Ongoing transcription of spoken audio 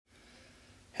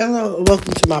Hello, and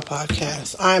welcome to my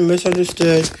podcast. I'm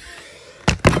Misunderstood,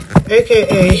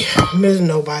 aka Ms.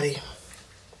 Nobody.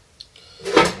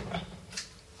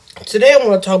 Today I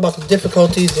want to talk about the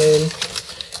difficulties in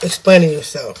explaining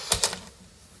yourself.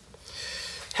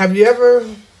 Have you ever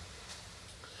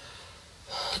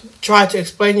tried to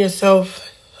explain yourself,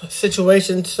 a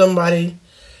situation to somebody,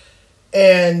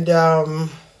 and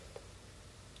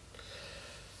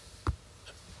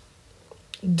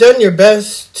done your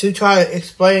best to try to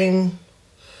explain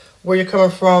where you're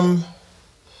coming from,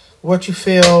 what you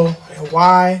feel, and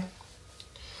why,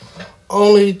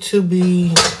 only to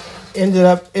be ended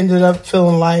up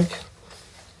feeling like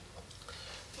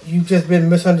you've just been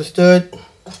misunderstood,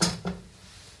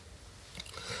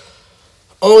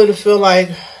 only to feel like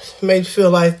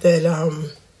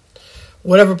that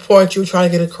whatever point you were trying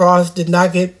to get across did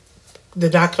not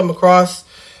come across,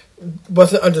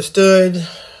 wasn't understood.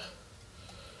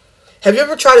 Have you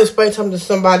ever tried to explain something to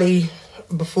somebody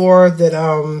before that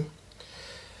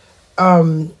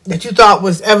that you thought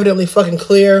was evidently fucking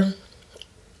clear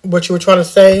what you were trying to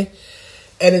say,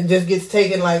 and it just gets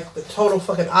taken like the total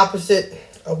fucking opposite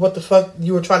of what the fuck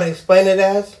you were trying to explain it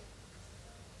as?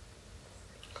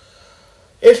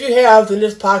 If you have, then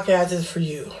this podcast is for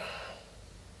you.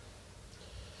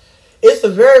 It's a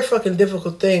very fucking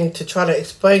difficult thing to try to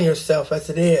explain yourself as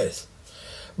it is.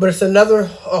 But it's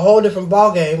a whole different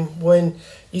ballgame when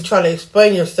you try to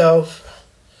explain yourself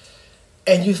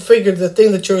and you figure the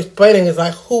thing that you're explaining is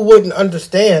like, who wouldn't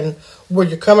understand where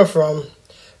you're coming from?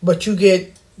 But you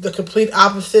get the complete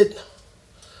opposite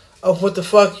of what the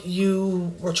fuck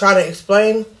you were trying to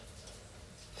explain.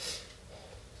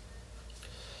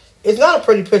 It's not a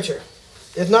pretty picture.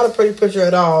 It's not a pretty picture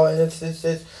at all. And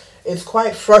it's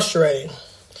quite frustrating.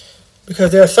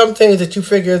 Because there are some things that you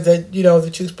figure that,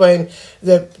 that you explain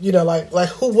that, like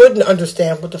who wouldn't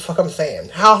understand what the fuck I'm saying?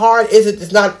 How hard is it?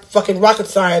 It's not fucking rocket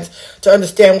science to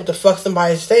understand what the fuck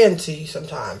somebody's saying to you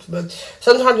sometimes. But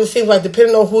sometimes it seems like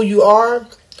depending on who you are,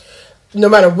 no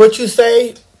matter what you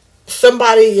say,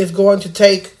 somebody is going to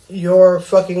take your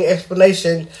fucking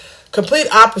explanation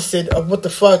complete opposite of what the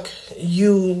fuck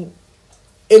you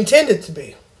intended to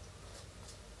be.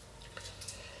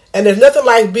 And there's nothing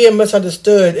like being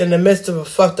misunderstood in the midst of a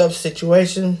fucked up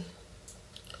situation.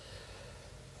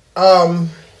 I've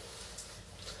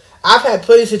had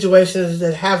plenty of situations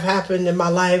that have happened in my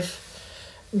life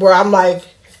where I'm like,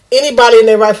 anybody in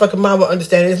their right fucking mind will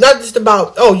understand it. It's not just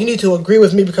about, you need to agree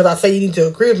with me because I say you need to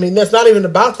agree with me. That's not even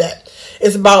about that.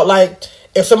 It's about like,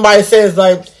 if somebody says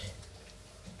like,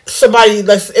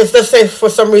 let's say for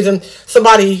some reason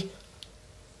somebody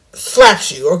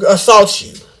slaps you or assaults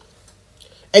you.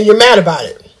 And you're mad about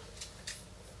it.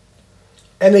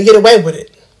 And they get away with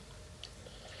it.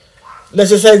 Let's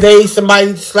just say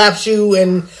somebody slaps you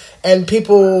and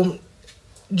people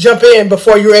jump in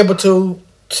before you're able to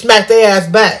smack their ass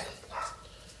back.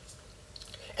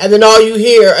 And then all you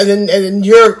hear, and then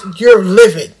you're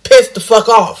livid, pissed the fuck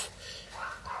off.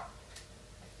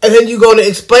 And then you go to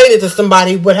explain it to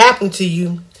somebody what happened to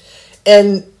you.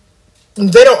 And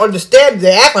they don't understand it.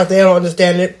 They act like they don't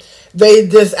understand it. They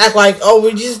just act like,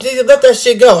 we just need to let that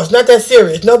shit go. It's not that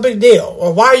serious. No big deal.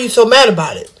 Or why are you so mad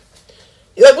about it?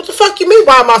 You're like, what the fuck you mean,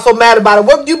 why am I so mad about it?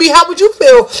 How would you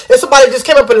feel if somebody just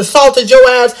came up and assaulted your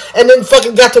ass and then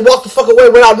fucking got to walk the fuck away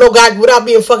without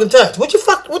being fucking touched? What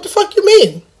the fuck you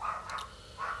mean?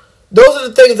 Those are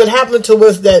the things that happen to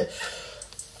us that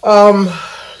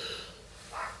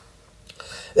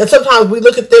sometimes we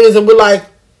look at things and we're like,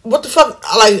 what the fuck?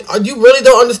 Like, you really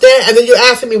don't understand? And then you're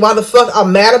asking me why the fuck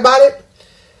I'm mad about it?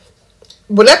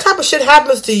 When that type of shit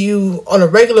happens to you on a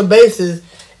regular basis,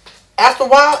 after a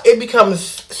while, it becomes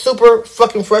super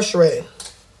fucking frustrating.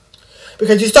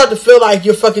 Because you start to feel like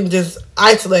you're fucking just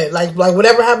isolated. Like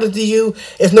whatever happens to you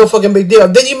is no fucking big deal.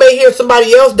 Then you may hear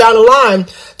somebody else down the line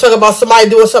talk about somebody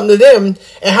doing something to them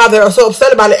and how they're so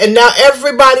upset about it. And now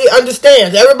everybody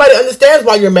understands. Everybody understands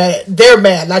why you're mad. They're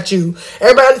mad, not you.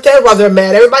 Everybody understands why they're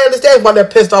mad. Everybody understands why they're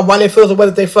pissed off, why they feel the way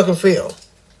that they fucking feel.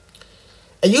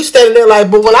 And you standing there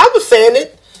like, but when I was saying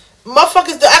it,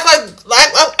 motherfuckers act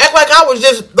like I was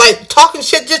just like talking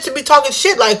shit just to be talking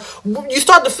shit. Like, you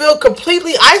start to feel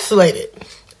completely isolated.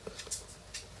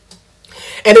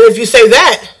 And then if you say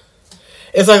that,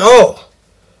 it's like,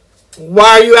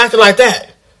 why are you acting like that?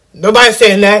 Nobody's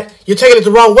saying that. You're taking it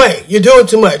the wrong way. You're doing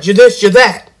too much. You're this, you're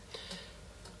that.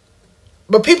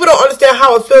 But people don't understand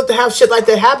how it feels to have shit like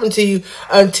that happen to you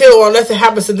unless it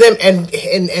happens to them. And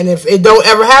if it don't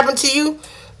ever happen to you,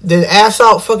 then ass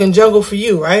out fucking jungle for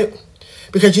you, right?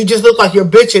 Because you just look like you're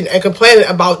bitching and complaining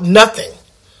about nothing.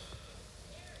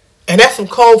 And that's some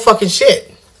cold fucking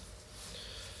shit.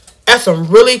 That's some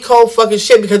really cold fucking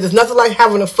shit, because there's nothing like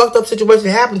having a fucked up situation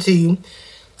happen to you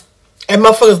and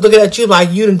motherfuckers looking at you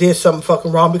like you done did something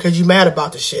fucking wrong because you mad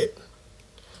about the shit.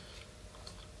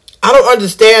 I don't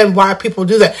understand why people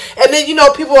do that. And then,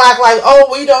 people act like, oh,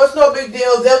 well, it's no big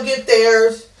deal. They'll get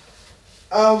theirs.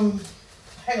 Hang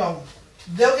on.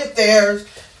 They'll get theirs.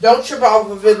 Don't trip off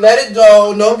of it. Let it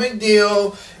go. No big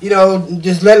deal.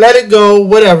 Just let it go.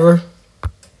 Whatever.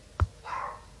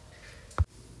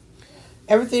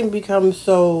 Everything becomes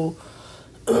so,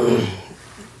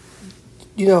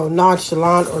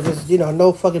 nonchalant, or just,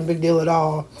 no fucking big deal at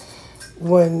all,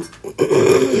 when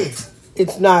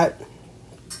it's not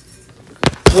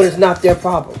their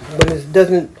problem. When it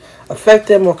doesn't affect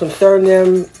them or concern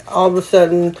them, all of a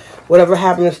sudden, whatever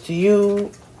happens to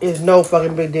you is no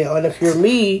fucking big deal. And if you're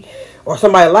me, or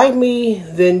somebody like me,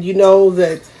 then you know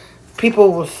that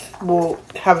people will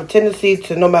have a tendency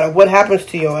to, no matter what happens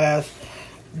to your ass,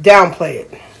 downplay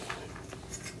it.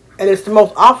 And it's the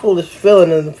most awfulest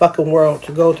feeling in the fucking world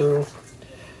to go through.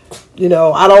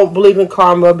 I don't believe in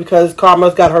karma, because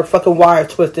karma's got her fucking wire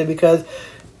twisted, because,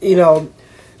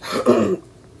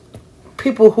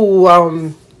 people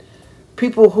who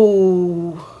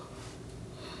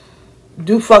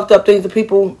do fucked up things to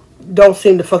people don't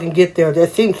seem to fucking get there. They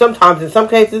seem, sometimes, in some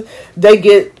cases,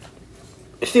 it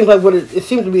seems like it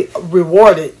seems to be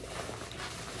rewarded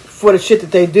for the shit that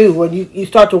they do. When you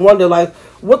start to wonder, like,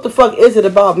 what the fuck is it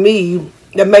about me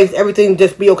that makes everything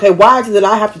just be okay? Why is it that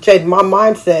I have to change my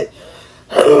mindset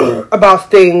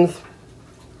about things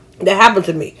that happen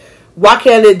to me? Why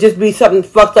can't it just be something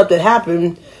fucked up that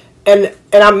happened and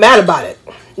I'm mad about it?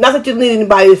 Not that you need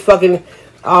anybody's fucking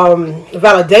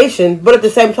validation, but at the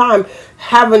same time,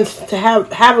 having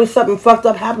something fucked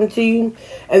up happen to you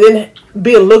and then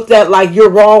being looked at like you're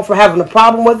wrong for having a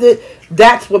problem with it,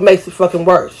 that's what makes it fucking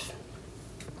worse.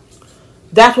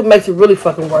 That's what makes it really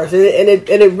fucking worse. And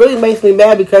it really makes me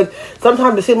mad, because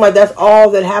sometimes it seems like that's all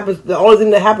that happens. The only thing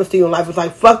that happens to you in life is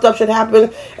like fucked up shit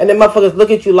happen, and then motherfuckers look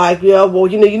at you like, yeah, well,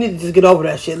 you need to just get over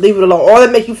that shit. Leave it alone. Or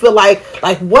they make you feel like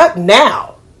what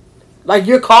now? Like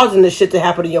you're causing this shit to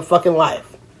happen in your fucking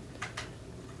life.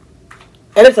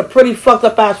 And it's a pretty fucked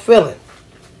up ass feeling.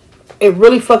 It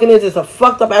really fucking is. It's a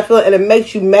fucked up ass feeling, and it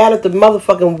makes you mad at the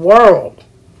motherfucking world.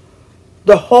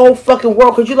 The whole fucking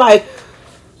world. Because you're like,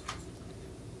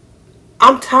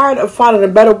 I'm tired of finding a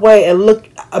better way of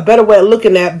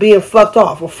looking at being fucked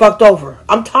off or fucked over.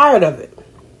 I'm tired of it.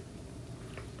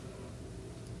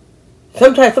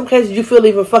 Sometimes, some cases, you feel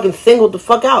even fucking singled the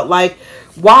fuck out. Like,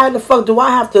 why the fuck do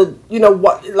I have to,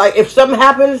 like, if something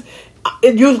happens,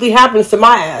 it usually happens to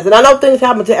my ass. And I know things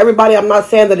happen to everybody. I'm not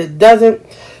saying that it doesn't.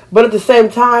 But at the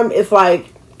same time, it's like,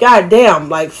 goddamn,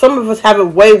 like, some of us have it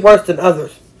way worse than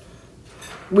others.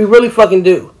 We really fucking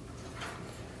do.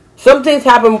 Some things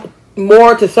happen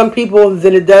more to some people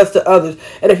than it does to others.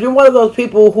 And if you're one of those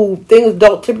people who things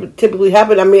don't typically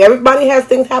happen, I mean, everybody has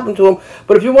things happen to them,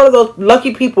 but if you're one of those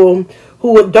lucky people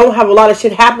who don't have a lot of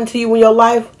shit happen to you in your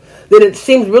life, then it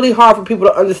seems really hard for people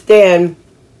to understand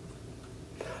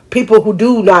people who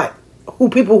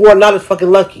are not as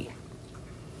fucking lucky.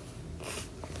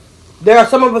 There are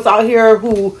some of us out here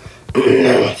who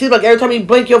seems like every time you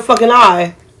blink your fucking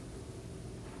eye,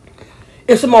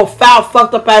 it's some old foul,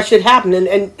 fucked up ass shit happening,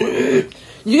 and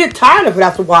you get tired of it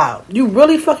after a while. You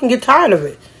really fucking get tired of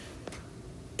it.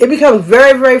 It becomes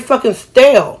very, very fucking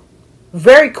stale,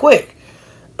 very quick.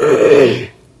 You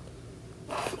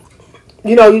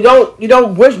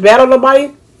don't wish bad on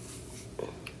nobody,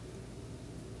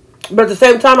 but at the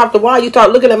same time, after a while, you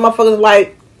start looking at motherfuckers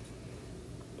like,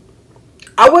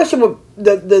 I wish it would,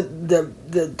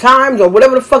 the times or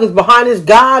whatever the fuck is behind this,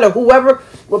 God or whoever,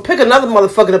 would pick another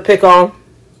motherfucker to pick on.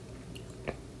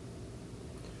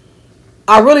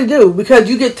 I really do, because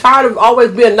you get tired of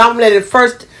always being nominated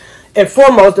first and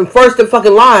foremost and first in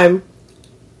fucking line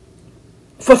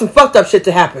for some fucked up shit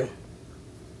to happen.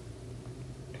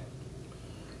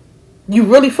 You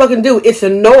really fucking do. It's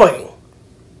annoying.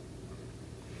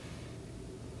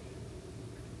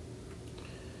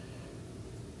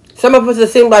 Some of us, it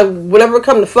seems like whenever it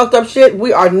comes to fucked up shit,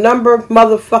 we are number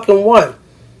motherfucking one.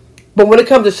 But when it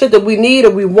comes to shit that we need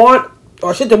or we want,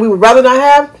 or shit that we would rather not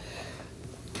have,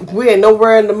 we ain't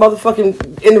nowhere in the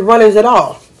motherfucking, in the runnings at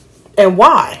all. And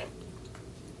why?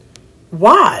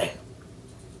 Why?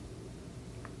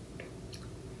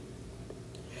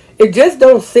 It just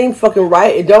don't seem fucking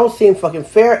right. It don't seem fucking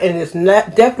fair. And it's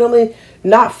definitely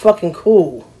not fucking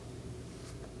cool.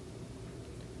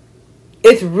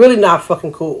 It's really not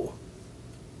fucking cool.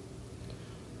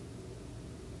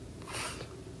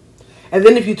 And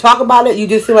then if you talk about it, you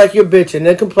just seem like you're bitching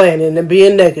and complaining and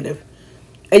being negative.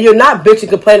 And you're not bitching,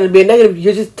 complaining, and being negative.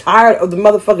 You're just tired of the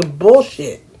motherfucking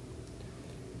bullshit.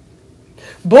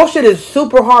 Bullshit is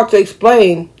super hard to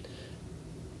explain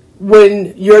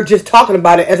when you're just talking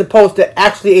about it as opposed to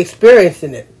actually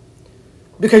experiencing it.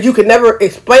 Because you can never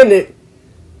explain it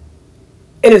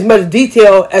in as much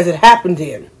detail as it happened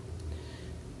in.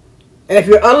 And if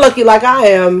you're unlucky like I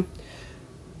am,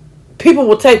 people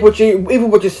will take what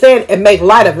you're saying and make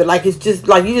light of it. Like it's just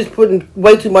like you're just putting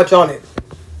way too much on it.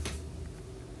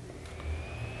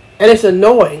 And it's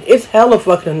annoying. It's hella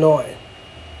fucking annoying.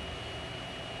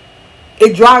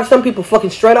 It drives some people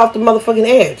fucking straight off the motherfucking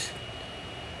edge.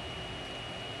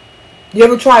 You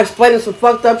ever try explaining some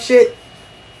fucked up shit?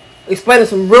 Explaining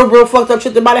some real fucked up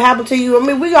shit that might have happened to you? I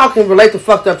mean, we all can relate to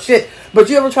fucked up shit. But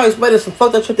you ever try explaining some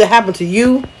fucked up shit that happened to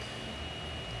you?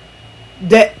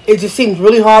 That it just seems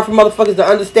really hard for motherfuckers to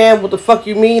understand what the fuck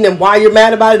you mean and why you're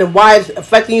mad about it and why it's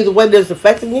affecting you the way that it's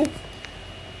affecting you?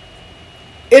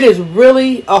 It is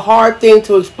really a hard thing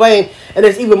to explain, and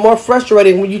it's even more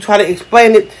frustrating when you try to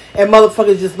explain it and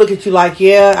motherfuckers just look at you like,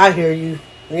 yeah, I hear you.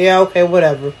 Yeah, okay,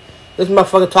 whatever. This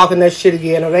motherfucker talking that shit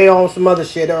again, or they on some other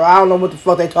shit, or I don't know what the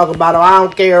fuck they talk about, or I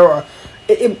don't care, or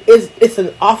it's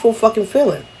an awful fucking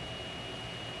feeling.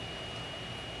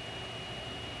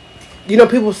 You know,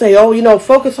 people say, oh, you know,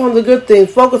 focus on the good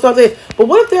things, focus on this. But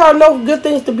what if there are no good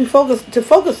things to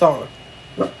focus on?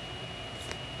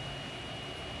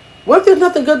 What if there's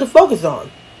nothing good to focus on?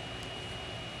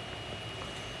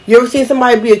 You ever seen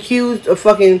somebody be accused of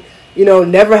fucking, you know,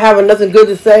 never having nothing good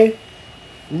to say?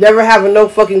 Never having no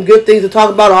fucking good things to talk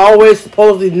about, always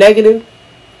supposedly negative?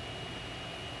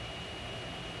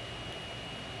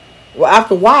 Well,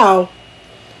 after a while,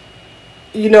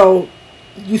 you know,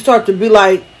 you start to be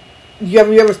like, you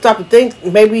ever stop to think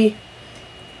maybe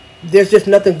there's just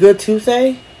nothing good to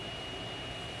say?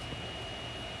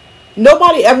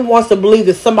 Nobody ever wants to believe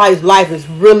that somebody's life is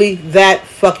really that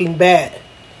fucking bad.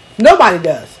 Nobody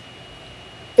does.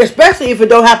 Especially if it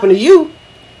don't happen to you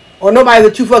or nobody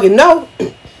that you fucking know.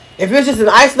 If it's just an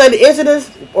isolated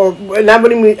incident, or what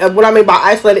I mean by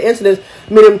isolated incidents,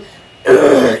 meaning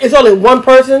it's only one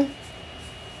person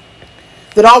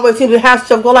that always seems to have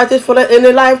stuff go like this in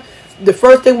their life, the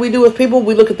first thing we do as people,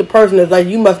 we look at the person as like,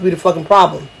 you must be the fucking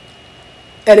problem.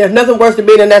 And there's nothing worse than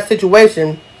being in that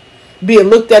situation, being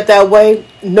looked at that way,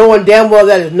 knowing damn well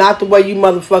that is not the way you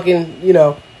motherfucking, you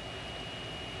know.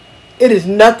 It is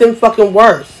nothing fucking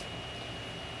worse.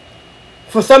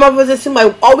 For some of us, it seems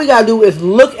like all we gotta do is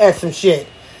look at some shit.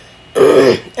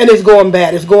 And it's going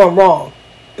bad. It's going wrong.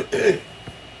 And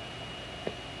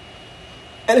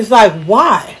it's like,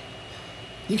 why?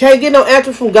 You can't get no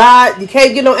answer from God. You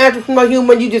can't get no answer from no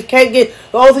human. You just can't get...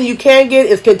 The only thing you can get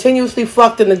is continuously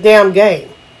fucked in the damn game.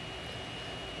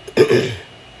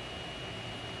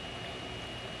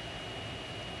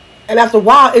 And after a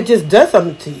while, it just does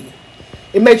something to you.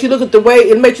 It makes you look at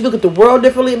the world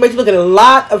differently. It makes you look at a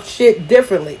lot of shit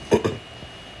differently.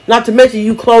 Not to mention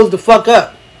you close the fuck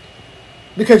up.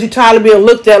 Because you're tired of being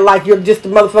looked at like you're just a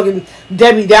motherfucking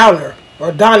Debbie Downer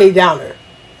or Donnie Downer.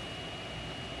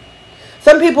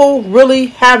 Some people really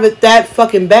have it that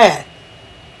fucking bad.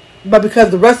 But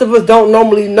because the rest of us don't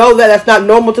normally know that, that's not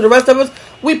normal to the rest of us,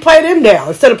 we play them down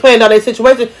instead of playing down their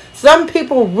situation. Some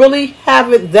people really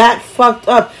have it that fucked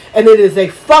up, and it is a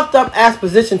fucked up ass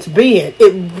position to be in.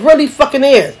 It really fucking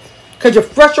is. Because you're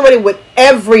frustrated with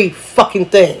every fucking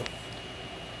thing.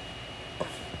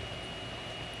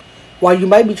 While you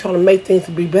might be trying to make things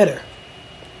to be better.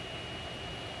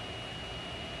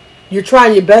 You're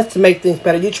trying your best to make things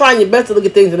better. You're trying your best to look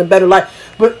at things in a better light.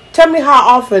 But tell me how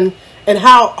often and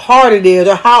how hard it is,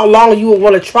 or how long you would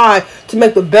want to try to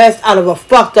make the best out of a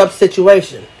fucked up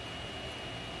situation.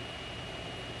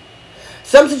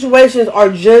 Some situations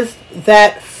are just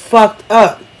that fucked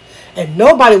up. And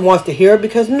nobody wants to hear it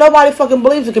because nobody fucking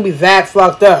believes it can be that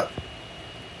fucked up.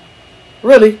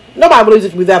 Really? Nobody believes it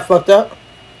can be that fucked up.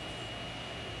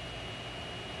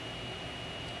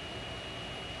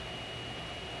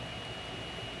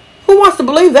 Who wants to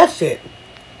believe that shit?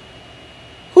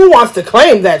 Who wants to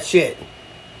claim that shit?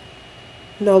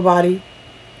 Nobody.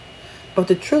 But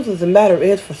the truth of the matter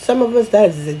is, for some of us, that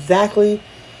is exactly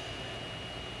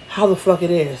how the fuck it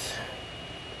is.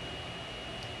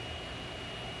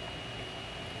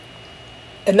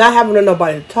 And not having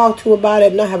nobody to talk to about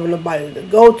it, not having nobody to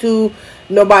go to,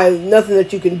 nothing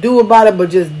that you can do about it, but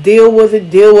just deal with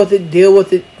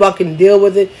it, fucking deal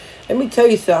with it. Let me tell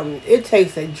you something. It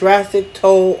takes a drastic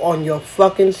toll on your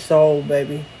fucking soul,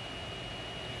 baby.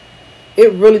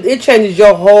 It changes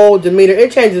your whole demeanor.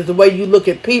 It changes the way you look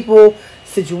at people,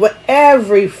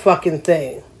 every fucking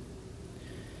thing.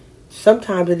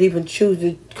 Sometimes it even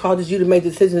causes you to make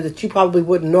decisions that you probably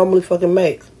wouldn't normally fucking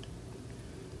make.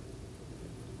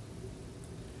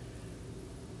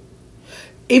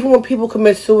 Even when people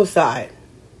commit suicide,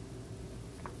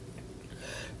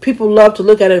 people love to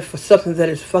look at it for something that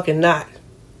it's fucking not.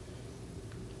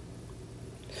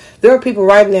 There are people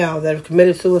right now that have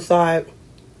committed suicide,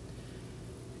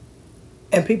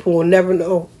 and people will never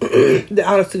know the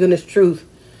honest to goodness truth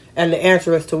and the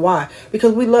answer as to why.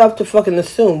 Because we love to fucking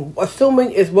assume.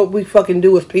 Assuming is what we fucking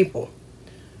do as people.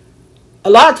 A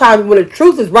lot of times when the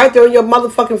truth is right there in your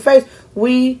motherfucking face,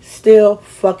 we still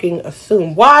fucking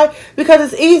assume. Why?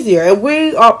 Because it's easier. And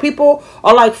people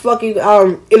are like fucking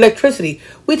electricity.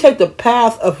 We take the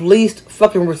path of least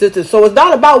fucking resistance. So it's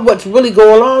not about what's really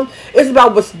going on. It's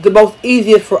about what's the most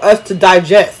easiest for us to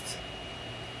digest.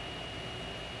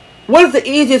 What is the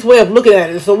easiest way of looking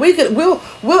at it? So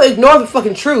we'll ignore the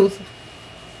fucking truth.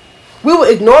 We will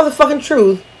ignore the fucking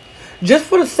truth just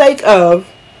for the sake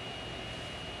of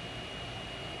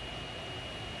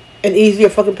an easier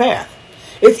fucking path.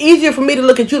 It's easier for me to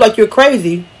look at you like you're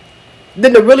crazy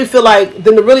than to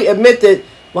really admit that,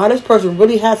 wow, this person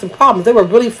really had some problems. They were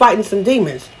really fighting some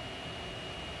demons.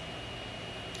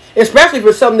 Especially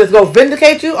for something that's going to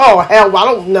vindicate you. Oh, hell, I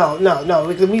don't, no.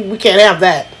 We can't have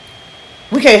that.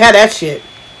 We can't have that shit.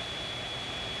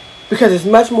 Because it's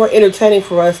much more entertaining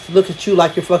for us to look at you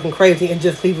like you're fucking crazy and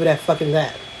just leave it at fucking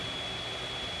that.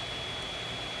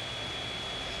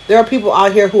 There are people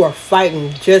out here who are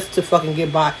fighting just to fucking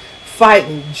get by.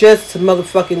 Fighting just to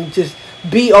motherfucking just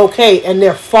be okay. And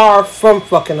they're far from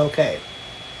fucking okay.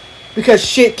 Because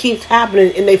shit keeps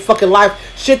happening in their fucking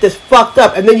life. Shit that's fucked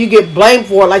up. And then you get blamed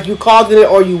for it like you causing it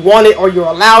or you want it or you're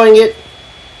allowing it.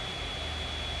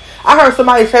 I heard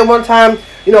somebody say one time,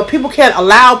 people can't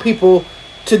allow people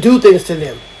to do things to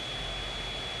them.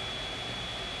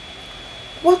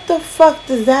 What the fuck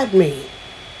does that mean?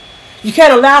 You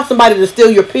can't allow somebody to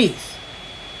steal your peace.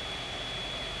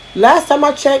 Last time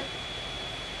I checked,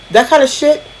 that kind of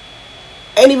shit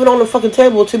ain't even on the fucking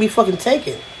table to be fucking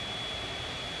taken.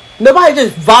 Nobody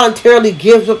just voluntarily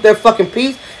gives up their fucking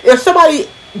peace. If somebody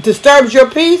disturbs your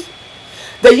peace,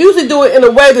 they usually do it in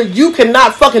a way that you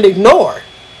cannot fucking ignore.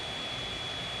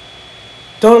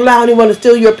 Don't allow anyone to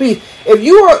steal your peace. If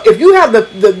you have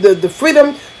the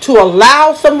freedom to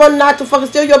allow someone not to fucking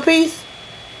steal your peace,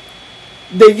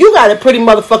 then you got it pretty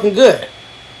motherfucking good.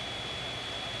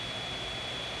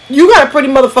 You got it pretty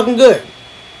motherfucking good.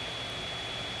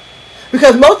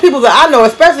 Because most people that I know,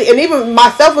 especially, and even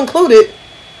myself included,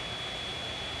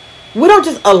 we don't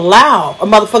just allow a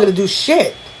motherfucker to do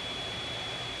shit.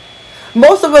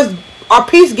 Most of us, our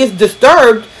peace gets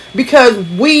disturbed because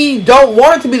we don't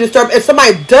want it to be disturbed if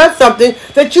somebody does something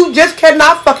that you just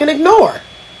cannot fucking ignore.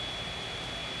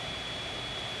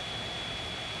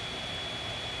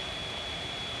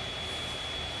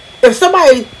 If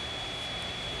somebody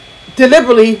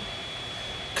deliberately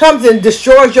comes and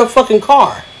destroys your fucking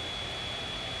car,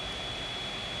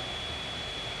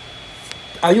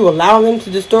 are you allowing them to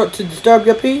disturb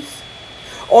your peace?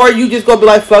 Or are you just going to be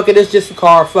like, fuck it, it's just a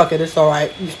car, fuck it, it's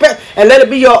alright. And let it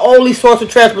be your only source of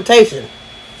transportation.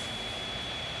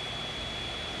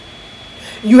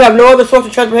 You have no other source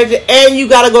of transportation and you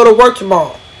got to go to work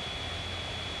tomorrow.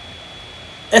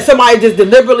 And somebody just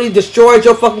deliberately destroyed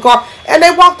your fucking car and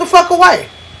they walk the fuck away.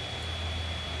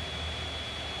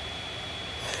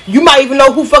 You might even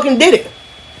know who fucking did it.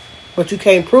 But you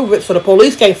can't prove it, so the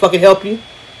police can't fucking help you.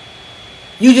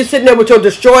 You just sitting there with your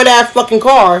destroyed ass fucking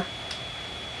car.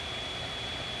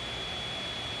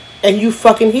 And you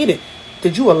fucking hit it.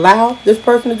 Did you allow this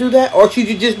person to do that? Or should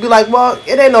you just be like, well,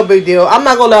 it ain't no big deal. I'm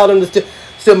not going to allow them to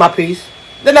steal my peace.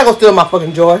 They're not going to steal my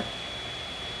fucking joy.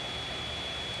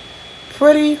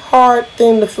 Pretty hard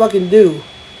thing to fucking do.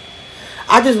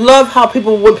 I just love how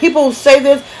when people say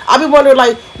this, I be wondering,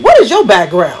 like, what is your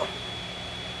background?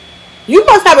 You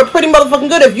must have it pretty motherfucking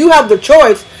good if you have the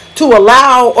choice to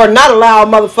allow or not allow a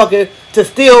motherfucker to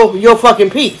steal your fucking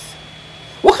peace.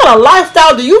 What kind of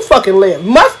lifestyle do you fucking live?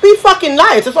 Must be fucking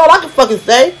nice. That's all I can fucking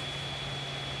say.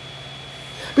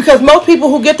 Because most people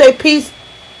who get their peace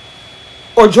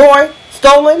or joy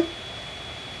stolen,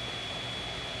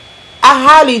 I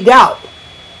highly doubt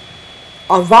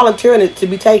are volunteering it to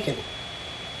be taken.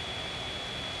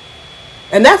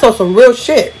 And that's on some real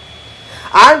shit.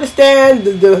 I understand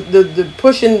the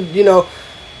pushing,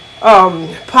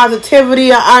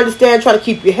 positivity. I understand trying to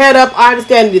keep your head up. I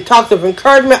understand the talks of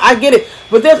encouragement. I get it.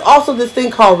 But there's also this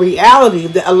thing called reality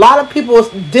that a lot of people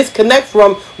disconnect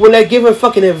from when they're giving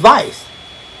fucking advice.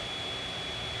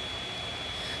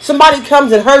 Somebody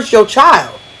comes and hurts your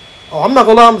child. Oh, I'm not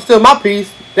going to let them steal my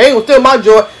peace. They ain't going to steal my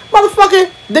joy. Motherfucker,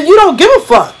 then you don't give a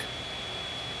fuck.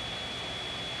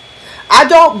 I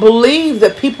don't believe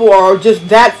that people are just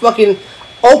that fucking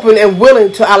open and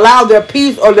willing to allow their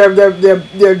peace or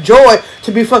their joy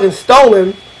to be fucking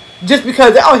stolen just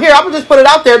because, oh, here, I'm gonna just put it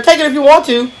out there, take it if you want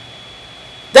to.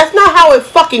 That's not how it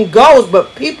fucking goes,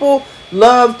 but people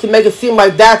love to make it seem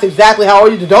like that's exactly how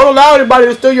you do. Don't allow anybody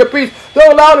to steal your peace.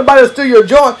 Don't allow anybody to steal your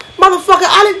joy. Motherfucker,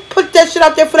 I didn't put that shit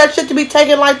out there for that shit to be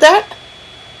taken like that.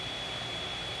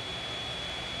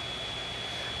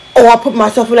 Or I put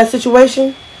myself in that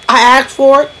situation. I asked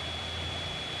for it.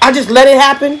 I just let it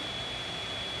happen.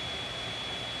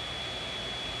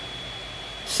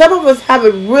 Some of us have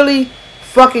it really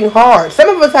fucking hard. Some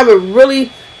of us have it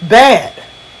really bad.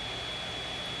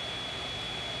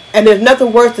 And there's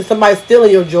nothing worse than somebody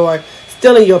stealing your joy,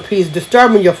 stealing your peace,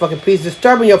 disturbing your fucking peace,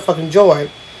 disturbing your fucking joy,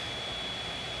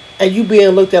 and you being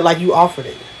looked at like you offered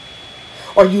it.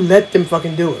 Or you let them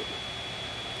fucking do it.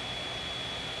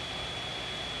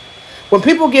 When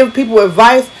people give people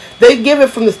advice, they give it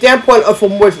from the standpoint of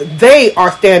from which they are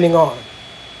standing on.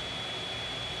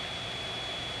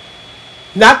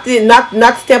 Not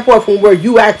the standpoint from where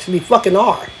you actually fucking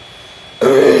are.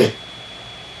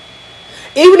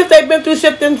 Even if they've been through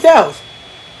shit themselves.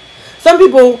 Some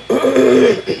people,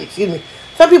 excuse me,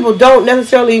 some people don't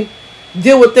necessarily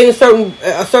deal with things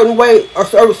a certain way or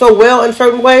so well in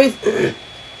certain ways.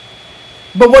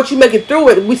 But once you make it through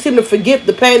it, we seem to forget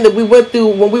the pain that we went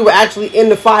through when we were actually in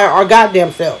the fire our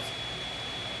goddamn selves.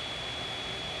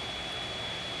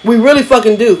 We really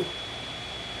fucking do.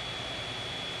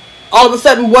 All of a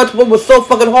sudden, what was so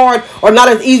fucking hard or not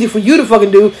as easy for you to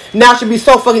fucking do, now should be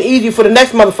so fucking easy for the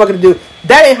next motherfucker to do.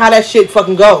 That ain't how that shit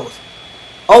fucking goes.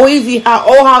 How easy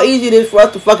it is for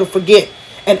us to fucking forget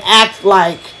and act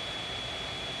like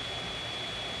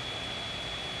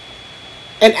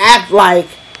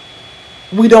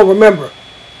we don't remember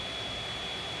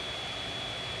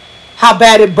how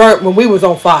bad it burnt when we was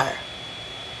on fire.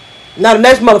 Now the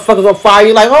next motherfucker's on fire.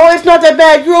 You're like, oh, it's not that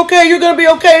bad. You're okay. You're gonna be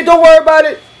okay. Don't worry about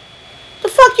it. The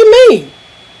fuck you mean?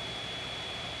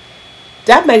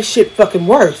 That makes shit fucking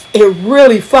worse. It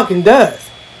really fucking does.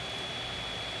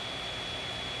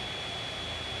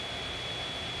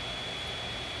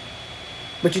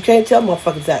 But you can't tell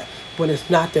motherfuckers that when it's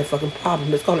not their fucking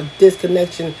problem. It's called a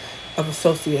disconnection of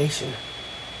association.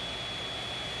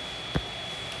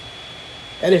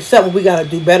 And it's something we gotta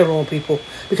do better on, people.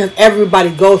 Because everybody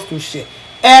goes through shit.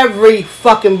 Every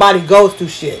fucking body goes through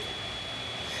shit.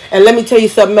 And let me tell you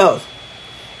something else.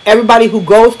 Everybody who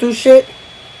goes through shit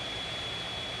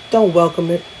don't welcome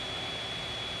it.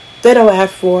 They don't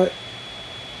ask for it.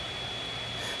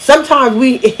 Sometimes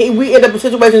we end up in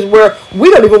situations where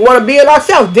we don't even want to be in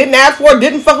ourselves. Didn't ask for it,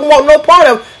 didn't fucking want no part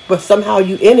of, but somehow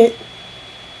you in it.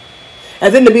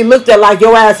 And then to be looked at like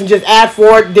your ass and just asked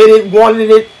for it, did it, wanted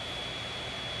it,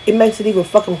 it makes it even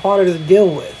fucking harder to deal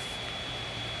with.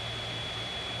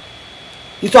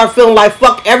 You start feeling like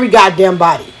fuck every goddamn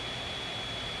body.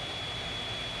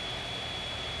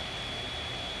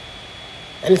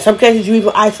 And in some cases, you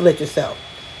even isolate yourself.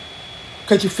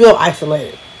 Because you feel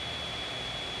isolated.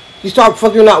 You start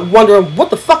fucking out wondering, what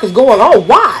the fuck is going on?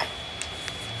 Why?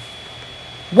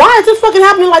 Why is this fucking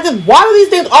happening like this? Why do these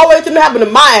things always seem to happen to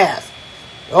my ass?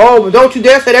 Oh, but don't you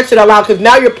dare say that shit out loud, because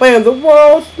now you're playing the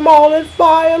world's smallest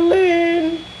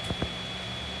violin.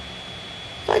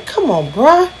 Like, come on,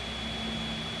 bruh.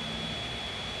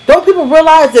 Don't people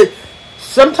realize that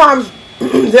sometimes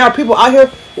there are people out here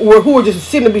who are just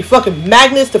seem to be fucking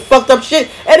magnets to fucked up shit,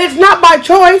 and it's not by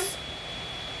choice.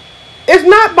 It's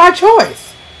not by choice.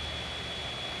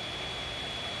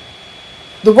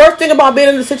 The worst thing about being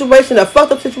in a situation, a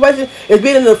fucked up situation, is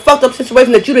being in a fucked up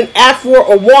situation that you didn't ask for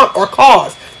or want or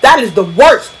cause. That is the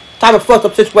worst type of fucked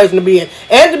up situation to be in.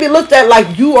 And to be looked at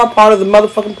like you are part of the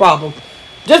motherfucking problem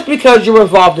just because you're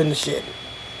involved in the shit.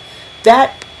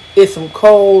 That is some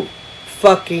cold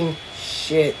fucking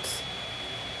shit.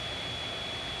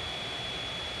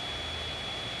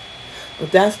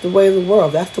 But that's the way of the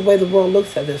world. That's the way the world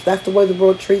looks at this. That's the way the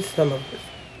world treats some of us.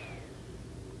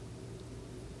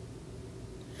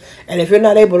 And if you're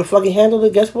not able to fucking handle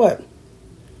it, guess what?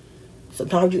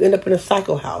 Sometimes you end up in a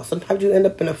psycho house. Sometimes you end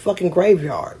up in a fucking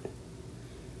graveyard.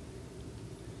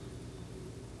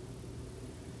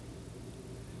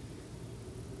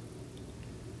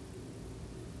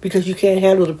 Because you can't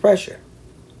handle the pressure.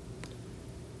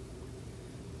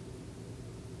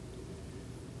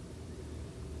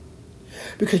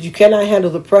 Because you cannot handle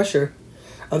the pressure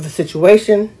of the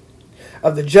situation,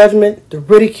 of the judgment, the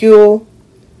ridicule,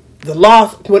 the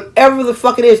loss, whatever the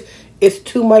fuck it is, it's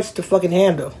too much to fucking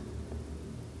handle.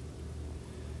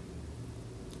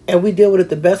 And we deal with it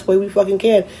the best way we fucking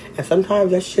can. And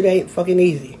sometimes that shit ain't fucking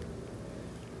easy.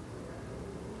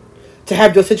 to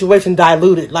have your situation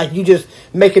diluted, like you just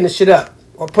making the shit up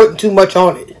or putting too much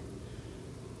on it.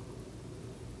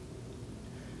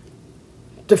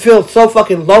 To feel so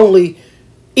fucking lonely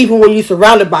even when you're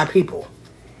surrounded by people.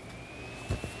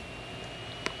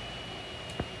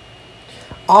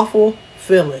 Awful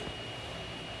feeling.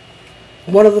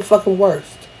 One of the fucking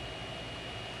worst.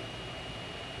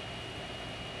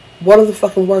 One of the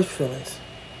fucking worst feelings.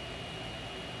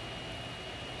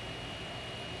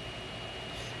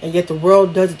 And yet the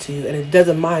world does it to you, and it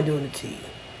doesn't mind doing it to you.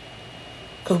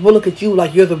 Because we'll look at you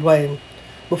like you're the blame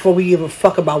before we give a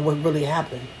fuck about what really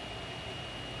happened.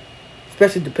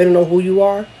 Especially depending on who you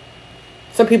are.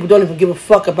 Some people don't even give a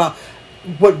fuck about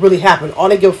what really happened. All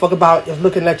they give a fuck about is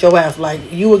looking at your ass like,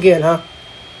 you again, huh?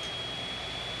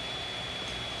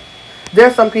 There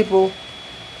are some people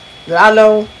that I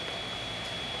know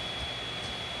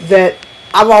that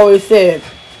I've always said,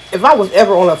 if I was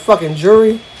ever on a fucking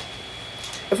jury,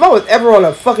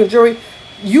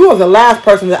 you are the last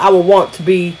person that I would want to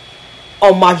be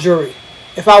on my jury.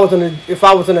 If I was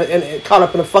caught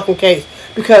up in a fucking case,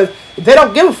 because they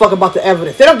don't give a fuck about the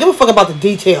evidence. They don't give a fuck about the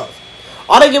details.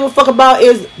 All they give a fuck about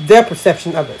is their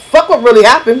perception of it. Fuck what really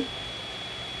happened.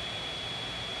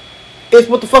 It's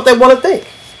what the fuck they want to think.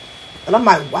 And I'm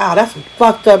like, wow, that's some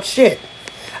fucked up shit.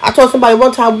 I told somebody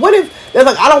one time, what if they're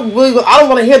like, I don't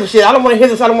want to hear the shit. I don't want to hear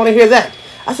this. I don't want to hear that.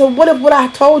 I said, what if what I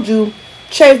told you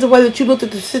changed the way that you looked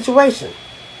at the situation?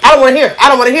 I don't want to hear it. I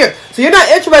don't want to hear it. So you're not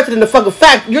interested in the fucking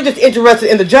fact. You're just interested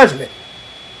in the judgment.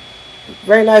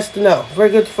 Very nice to know. Very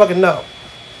good to fucking know.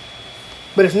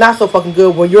 But it's not so fucking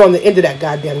good when you're on the end of that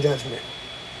goddamn judgment.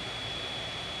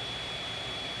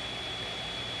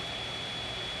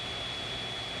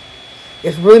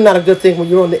 It's really not a good thing when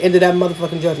you're on the end of that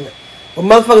motherfucking judgment. When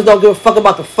motherfuckers don't give a fuck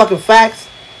about the fucking facts.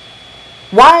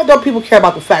 Why don't people care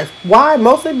about the facts? Why?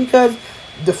 Mostly because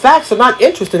the facts are not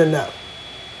interesting enough.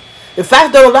 The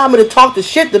facts don't allow me to talk the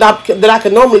shit that I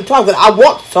can normally talk, that I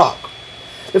want to talk.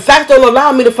 The facts don't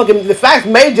allow me to fucking... The facts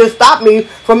may just stop me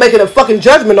from making a fucking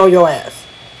judgment on your ass.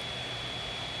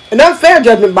 An unfair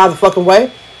judgment, by the fucking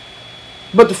way.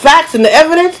 But the facts and the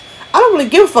evidence, I don't really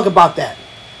give a fuck about that.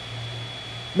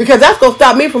 Because that's going to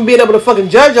stop me from being able to fucking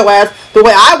judge your ass the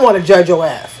way I want to judge your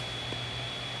ass.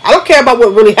 I don't care about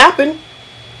what really happened.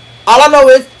 All I know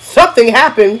is something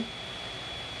happened.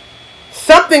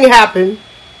 Something happened.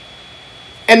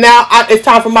 And now it's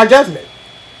time for my judgment.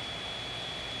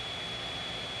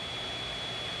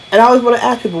 And I always want to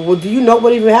ask people, well, do you know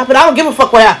what even happened? I don't give a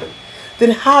fuck what happened.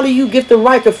 Then how do you get the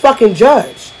right to fucking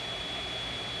judge?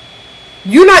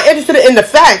 You're not interested in the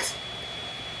facts.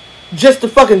 Just the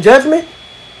fucking judgment?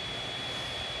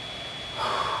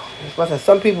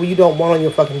 Some people you don't want on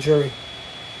your fucking jury.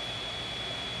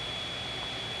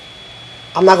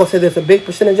 I'm not going to say there's a big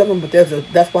percentage of them, but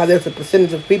that's why there's a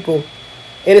percentage of people,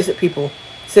 innocent people,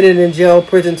 sitting in jail,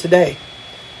 prison today.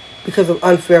 Because of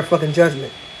unfair fucking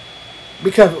judgment.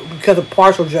 Because of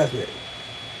partial judgment.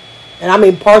 And I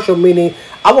mean partial meaning,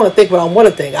 I want to think what I want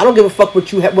to think. I don't give a fuck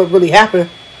what really happened.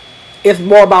 It's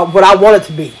more about what I want it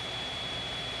to be.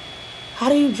 How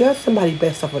do you judge somebody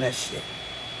based off of that shit?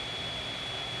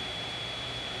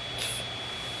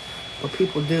 What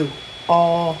people do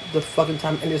all the fucking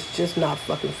time, and it's just not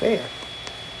fucking fair.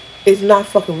 It's not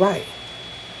fucking right.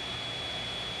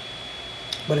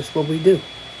 But it's what we do.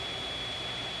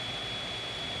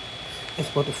 It's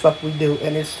what the fuck we do,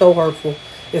 and it's so hurtful.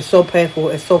 It's so painful.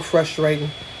 It's so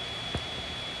frustrating.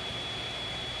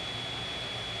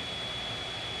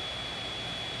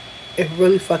 It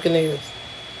really fucking is.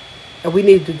 And we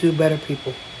need to do better,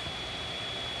 people.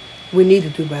 We need to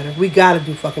do better. We gotta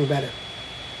do fucking better.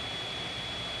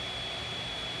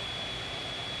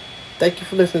 Thank you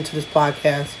for listening to this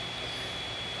podcast.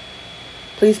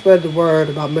 Please spread the word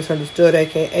about Misunderstood,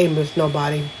 aka Miss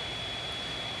Nobody.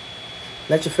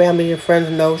 Let your family and friends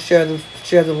know. Share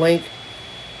the link.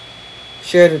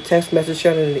 Share the text message.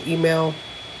 Share it in the email.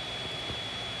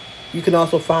 You can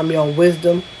also find me on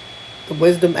Wisdom, the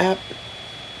Wisdom app.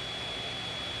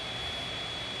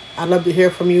 I'd love to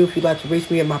hear from you. If you'd like to reach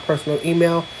me at my personal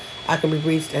email, I can be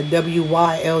reached at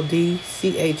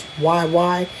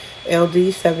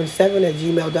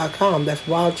wyldchyld77@gmail.com. That's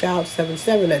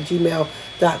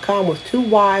wildchild77@gmail.com with 2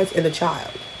 Y's and a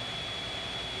child.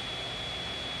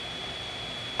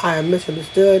 I am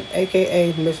Misunderstood,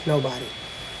 aka Miss Nobody.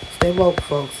 Stay woke,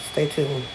 folks. Stay tuned.